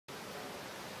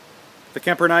The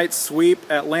Kuemper Knights sweep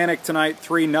Atlantic tonight,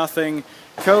 3-0.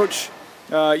 Coach,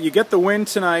 you get the win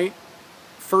tonight.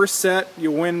 First set,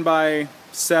 you win by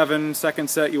 7. Second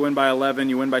set, you win by 11.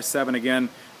 You win by 7 again.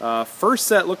 First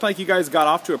set looked like you guys got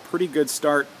off to a pretty good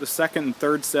start. The second and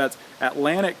third sets,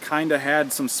 Atlantic kind of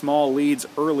had some small leads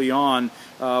early on.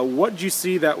 What did you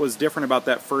see that was different about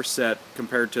that first set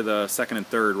compared to the second and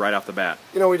third right off the bat?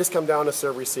 You know, we just come down to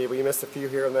serve receive. We missed a few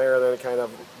here and there, and then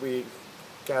we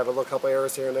have a little couple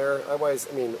errors here and there. Otherwise,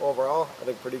 I mean, overall, I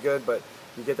think pretty good, but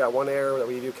you get that one error that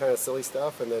we do kind of silly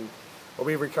stuff, and then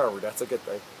we recovered. That's a good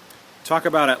thing. Talk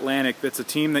about Atlantic. That's a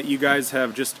team that you guys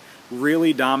have just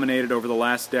really dominated over the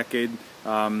last decade.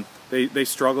 They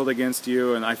struggled against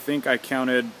you, and I think I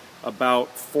counted about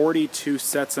 42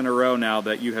 sets in a row now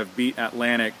that you have beat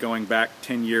Atlantic going back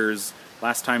 10 years.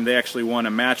 Last time they actually won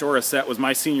a match or a set was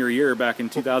my senior year back in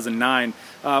 2009.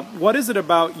 What is it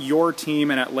about your team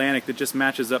and Atlantic that just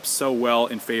matches up so well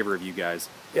in favor of you guys?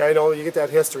 Yeah, I know, you get that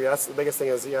history. That's the biggest thing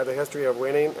is, yeah, the history of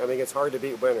winning. I think it's hard to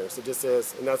beat winners. It just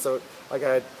is. And that's what, like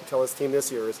I tell this team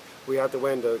this year, is we have to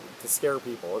win to scare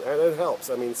people. And it helps.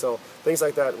 I mean, so things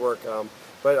like that work.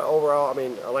 But overall, I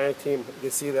mean, Atlantic team, you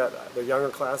can see that the younger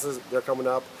classes, they're coming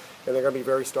up, and they're going to be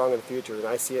very strong in the future. And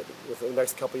I see it within the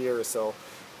next couple of years. So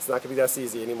it's not going to be that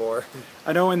easy anymore.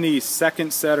 I know in the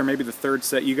second set or maybe the third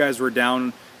set, you guys were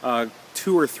down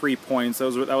 2 or 3 points.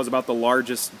 That was about the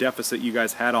largest deficit you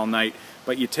guys had all night.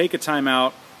 But you take a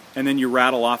timeout, and then you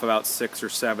rattle off about 6 or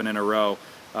 7 in a row.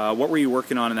 What were you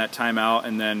working on in that timeout?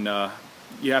 And then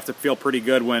you have to feel pretty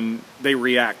good when they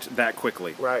react that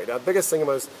quickly. Right. The biggest thing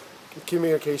was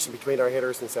communication between our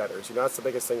hitters and setters. You know, that's the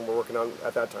biggest thing we're working on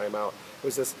at that timeout. It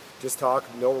was just talk,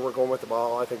 know where we're going with the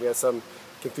ball. I think we had some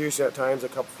confusion at times,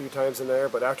 few times in there,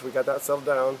 but after we got that settled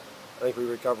down, I think we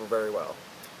recovered very well.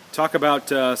 Talk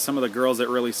about some of the girls that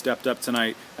really stepped up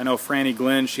tonight. I know Franny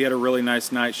Glenn, she had a really nice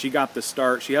night. She got the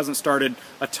start. She hasn't started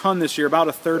a ton this year, about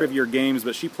a third of your games,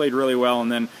 but she played really well,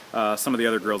 and then some of the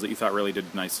other girls that you thought really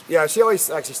did nice. Yeah, she always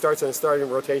actually starts in a starting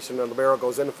rotation, and the barrel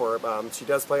goes in for her. She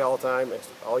does play all the time,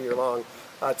 all year long.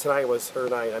 Tonight was her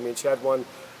night. I mean, she had one,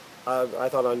 I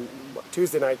thought, on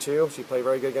Tuesday night too. She played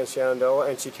very good against Shenandoah,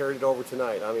 and she carried it over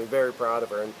tonight. I mean, very proud of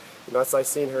her. And you know, that's I've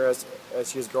seen her as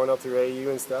she was growing up through AU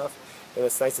and stuff. And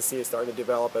it's nice to see it starting to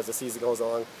develop as the season goes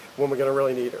on when we're going to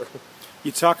really need her.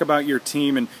 You talk about your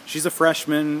team, and she's a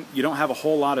freshman. You don't have a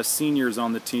whole lot of seniors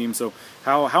on the team, so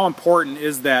how important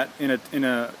is that in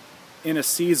a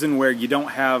season where you don't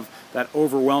have that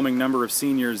overwhelming number of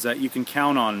seniors that you can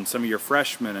count on some of your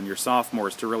freshmen and your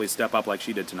sophomores to really step up like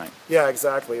she did tonight? Yeah,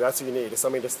 exactly. That's what you need, is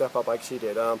somebody to step up like she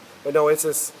did. But no, it's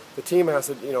just the team has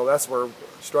to, you know, that's what we're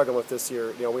struggling with this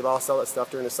year. You know, we lost all that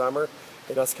stuff during the summer.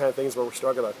 And that's the kind of things where we're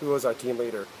struggling with. Who was our team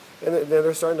leader? And then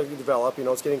they're starting to develop. You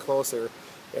know, it's getting closer.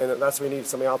 And that's what we need,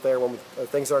 somebody out there when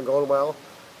things aren't going well.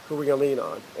 Who are we going to lean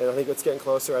on? And I think it's getting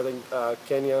closer. I think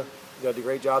Kenya did a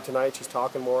great job tonight. She's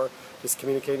talking more, just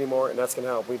communicating more, and that's going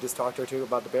to help. We just talked to her, too,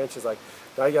 about the bench. She's like,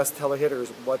 now you guys tell the hitters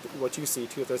what you see,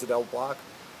 too. If there's a double block,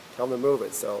 tell them to move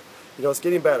it. So, you know, it's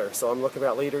getting better. So I'm looking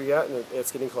at leader yet, and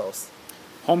it's getting close.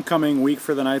 Homecoming week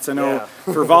for the Knights. I know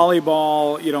for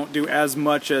volleyball you don't do as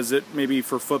much as it maybe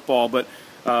for football, but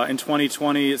in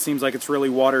 2020 it seems like it's really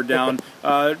watered down.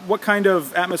 What kind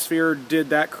of atmosphere did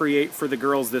that create for the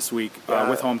girls this week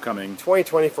with homecoming?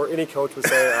 2020 for any coach would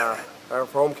say our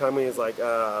homecoming is like,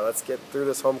 let's get through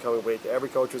this homecoming week. Every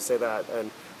coach would say that,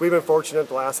 and we've been fortunate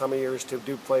the last how many years to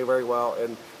do play very well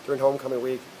and during homecoming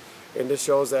week. And this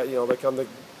shows that, you know, they come to,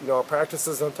 you know, our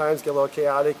practices sometimes get a little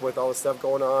chaotic with all the stuff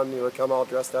going on. You know, they come all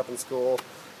dressed up in school,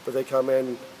 but they come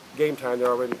in game time, they're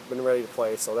already been ready to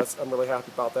play. So I'm really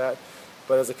happy about that.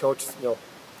 But as a coach, you know,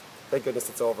 thank goodness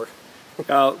it's over.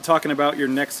 Talking about your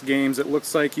next games, it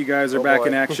looks like you guys are back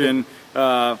in action.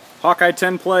 Hawkeye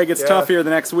 10 play gets tough here the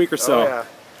next week or so. Oh, yeah.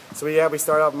 So we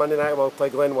start off Monday night. We'll play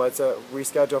Glenwood. It's a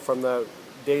reschedule from the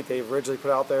date they originally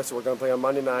put out there. So we're going to play on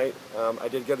Monday night. I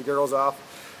did get the girls off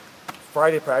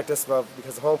Friday practice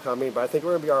because of homecoming, but I think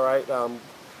we're going to be all right. We're going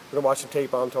to watch some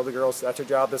tape on them. Told the girls that's your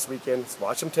job this weekend. Just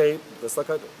watch some tape. Just look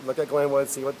at Glenwood,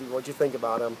 see what you think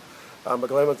about them. But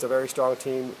Glenwood's a very strong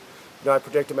team. You know, I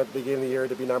predicted them at the beginning of the year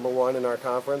to be #1 in our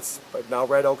conference, but now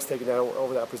Red Oak's taking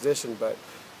over that position. But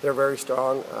they're very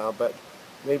strong. But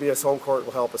maybe this home court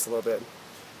will help us a little bit.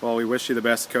 Well, we wish you the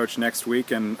best, Coach, next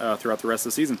week and throughout the rest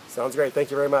of the season. Sounds great.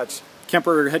 Thank you very much.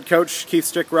 Kuemper head coach Keith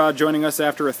Stickrod joining us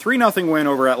after a 3-0 win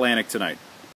over Atlantic tonight.